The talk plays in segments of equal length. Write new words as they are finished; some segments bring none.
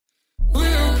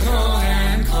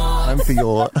time for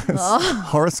your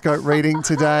horoscope reading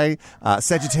today.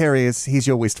 Sagittarius, here's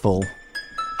your Wistful.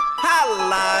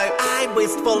 Hello, I'm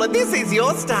Wistful, and this is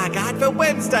your star guide for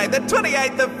Wednesday, the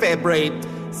 28th of February.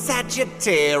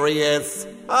 Sagittarius.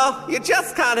 Oh, you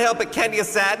just can't help it, can you,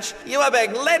 Sag? You are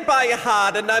being led by your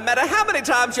heart, and no matter how many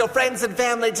times your friends and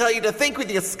family tell you to think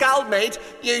with your skull meat,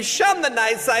 you shun the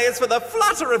naysayers with a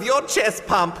flutter of your chest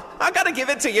pump. I've got to give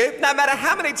it to you. No matter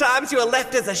how many times you were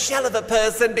left as a shell of a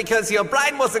person because your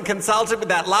brain wasn't consulted with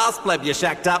that last pleb you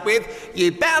shacked up with,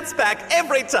 you bounce back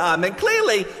every time, and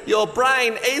clearly your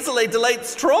brain easily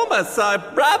deletes trauma, so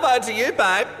bravo to you,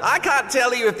 babe. I can't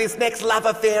tell you if this next love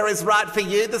affair is right for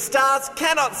you. The stars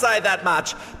cannot say that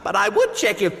much. But I would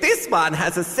check if this one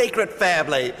has a secret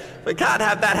family. We can't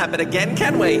have that happen again,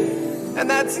 can we? And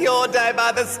that's your day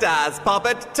by the stars,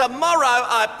 Poppet. Tomorrow,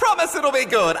 I promise it'll be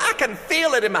good. I can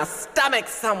feel it in my stomach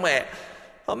somewhere.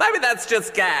 Or maybe that's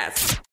just gas.